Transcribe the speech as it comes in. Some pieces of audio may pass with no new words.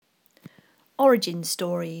Origin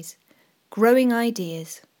Stories, Growing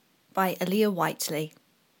Ideas by Aaliyah Whiteley.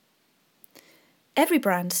 Every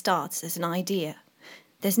brand starts as an idea.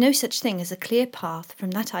 There's no such thing as a clear path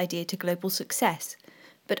from that idea to global success,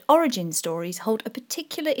 but origin stories hold a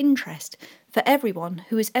particular interest for everyone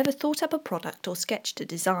who has ever thought up a product or sketched a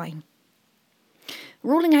design.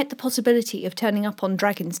 Ruling out the possibility of turning up on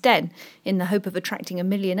Dragon's Den in the hope of attracting a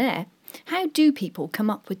millionaire, how do people come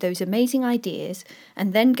up with those amazing ideas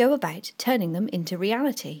and then go about turning them into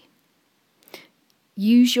reality?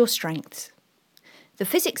 Use your strengths. The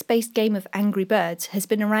physics-based game of Angry Birds has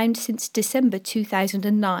been around since December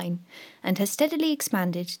 2009 and has steadily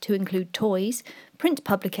expanded to include toys, print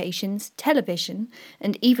publications, television,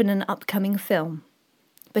 and even an upcoming film.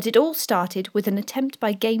 But it all started with an attempt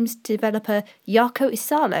by games developer Jaakko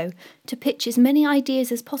Isalo to pitch as many ideas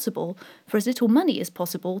as possible for as little money as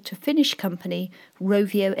possible to Finnish company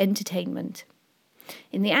Rovio Entertainment.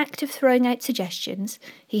 In the act of throwing out suggestions,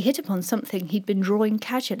 he hit upon something he'd been drawing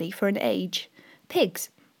casually for an age: pigs.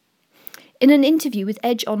 In an interview with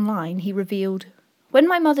Edge Online, he revealed, "When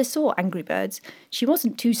my mother saw Angry Birds, she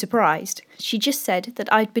wasn't too surprised. She just said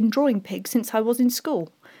that I'd been drawing pigs since I was in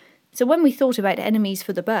school. So when we thought about enemies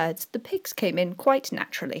for the birds, the pigs came in quite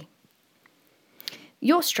naturally."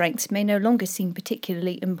 Your strengths may no longer seem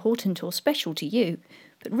particularly important or special to you,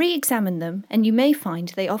 but re-examine them and you may find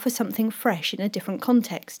they offer something fresh in a different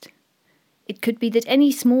context. It could be that any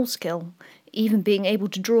small skill, even being able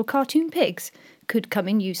to draw cartoon pigs, could come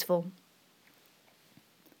in useful.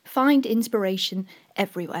 Find inspiration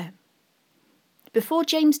everywhere. Before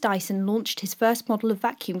James Dyson launched his first model of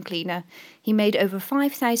vacuum cleaner, he made over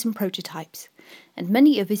 5,000 prototypes, and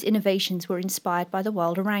many of his innovations were inspired by the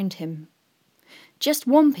world around him. Just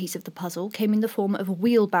one piece of the puzzle came in the form of a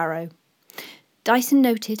wheelbarrow. Dyson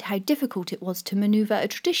noted how difficult it was to manoeuvre a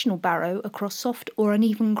traditional barrow across soft or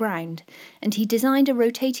uneven ground, and he designed a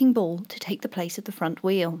rotating ball to take the place of the front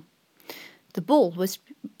wheel. The ball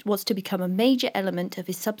was to become a major element of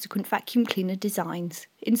his subsequent vacuum cleaner designs.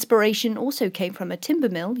 Inspiration also came from a timber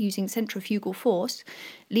mill using centrifugal force,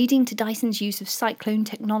 leading to Dyson's use of cyclone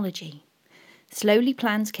technology. Slowly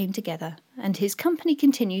plans came together, and his company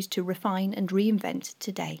continues to refine and reinvent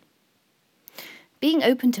today. Being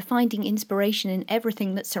open to finding inspiration in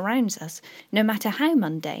everything that surrounds us, no matter how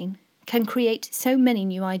mundane, can create so many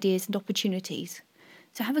new ideas and opportunities.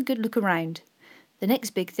 So have a good look around. The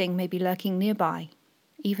next big thing may be lurking nearby,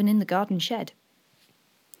 even in the garden shed.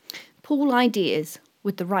 Pool ideas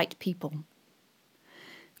with the right people.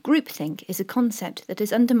 Groupthink is a concept that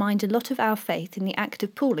has undermined a lot of our faith in the act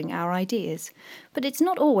of pooling our ideas, but it's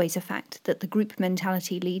not always a fact that the group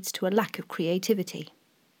mentality leads to a lack of creativity.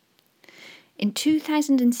 In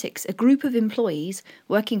 2006, a group of employees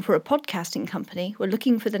working for a podcasting company were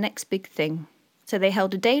looking for the next big thing. So they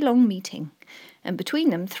held a day-long meeting, and between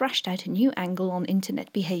them thrashed out a new angle on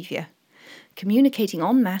internet behaviour, communicating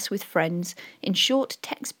en masse with friends in short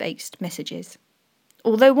text-based messages.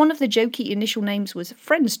 Although one of the jokey initial names was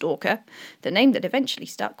Friendstalker, the name that eventually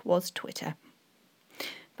stuck was Twitter.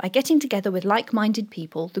 By getting together with like-minded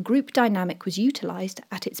people, the group dynamic was utilised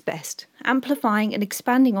at its best, amplifying and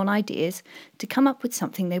expanding on ideas to come up with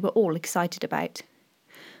something they were all excited about.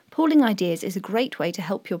 Pooling ideas is a great way to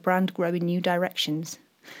help your brand grow in new directions.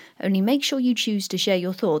 Only make sure you choose to share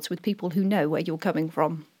your thoughts with people who know where you're coming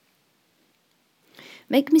from.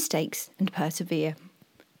 Make mistakes and persevere.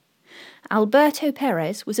 Alberto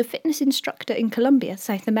Perez was a fitness instructor in Colombia,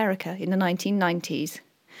 South America in the 1990s.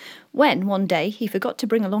 When, one day, he forgot to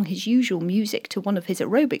bring along his usual music to one of his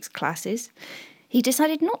aerobics classes, he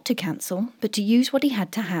decided not to cancel, but to use what he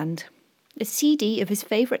had to hand. A CD of his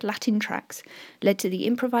favourite Latin tracks led to the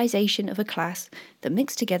improvisation of a class that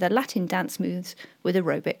mixed together Latin dance moves with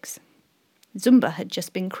aerobics. Zumba had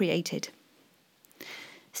just been created.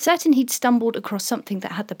 Certain he'd stumbled across something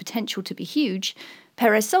that had the potential to be huge,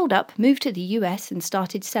 Perez sold up, moved to the US and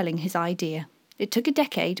started selling his idea. It took a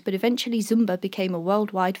decade, but eventually Zumba became a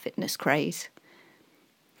worldwide fitness craze.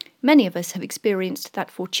 Many of us have experienced that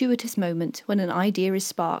fortuitous moment when an idea is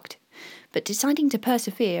sparked, but deciding to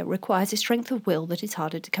persevere requires a strength of will that is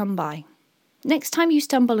harder to come by. Next time you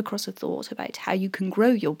stumble across a thought about how you can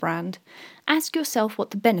grow your brand, ask yourself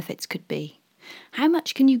what the benefits could be. How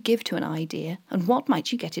much can you give to an idea, and what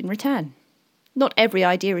might you get in return? Not every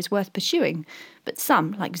idea is worth pursuing, but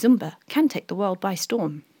some, like Zumba, can take the world by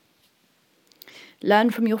storm.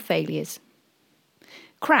 Learn from your failures.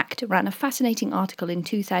 Cracked ran a fascinating article in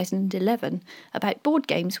 2011 about board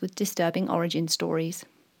games with disturbing origin stories.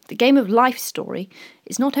 The game of life story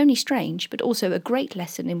is not only strange, but also a great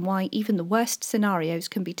lesson in why even the worst scenarios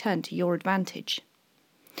can be turned to your advantage.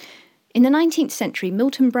 In the 19th century,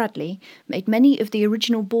 Milton Bradley made many of the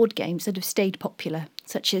original board games that have stayed popular,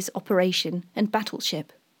 such as Operation and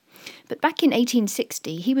Battleship. But back in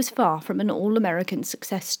 1860, he was far from an all-American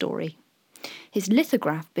success story. His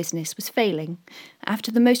lithograph business was failing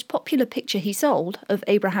after the most popular picture he sold, of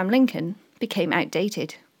Abraham Lincoln, became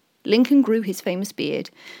outdated. Lincoln grew his famous beard,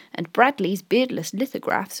 and Bradley's beardless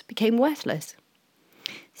lithographs became worthless.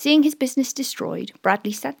 Seeing his business destroyed,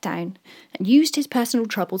 Bradley sat down and used his personal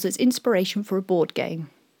troubles as inspiration for a board game.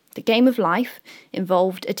 The game of life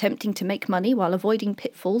involved attempting to make money while avoiding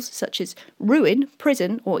pitfalls such as ruin,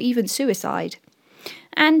 prison, or even suicide.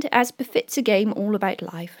 And, as befits a game all about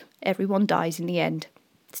life, everyone dies in the end.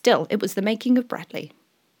 Still, it was the making of Bradley.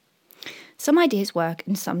 Some ideas work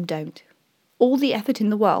and some don't. All the effort in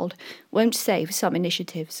the world won't save some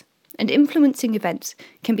initiatives, and influencing events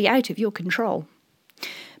can be out of your control.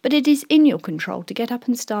 But it is in your control to get up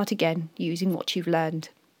and start again using what you've learned.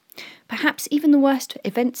 Perhaps even the worst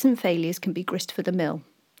events and failures can be grist for the mill.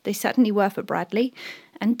 They certainly were for Bradley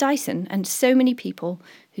and Dyson and so many people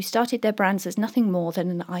who started their brands as nothing more than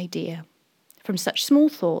an idea. From such small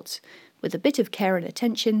thoughts, with a bit of care and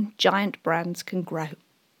attention, giant brands can grow.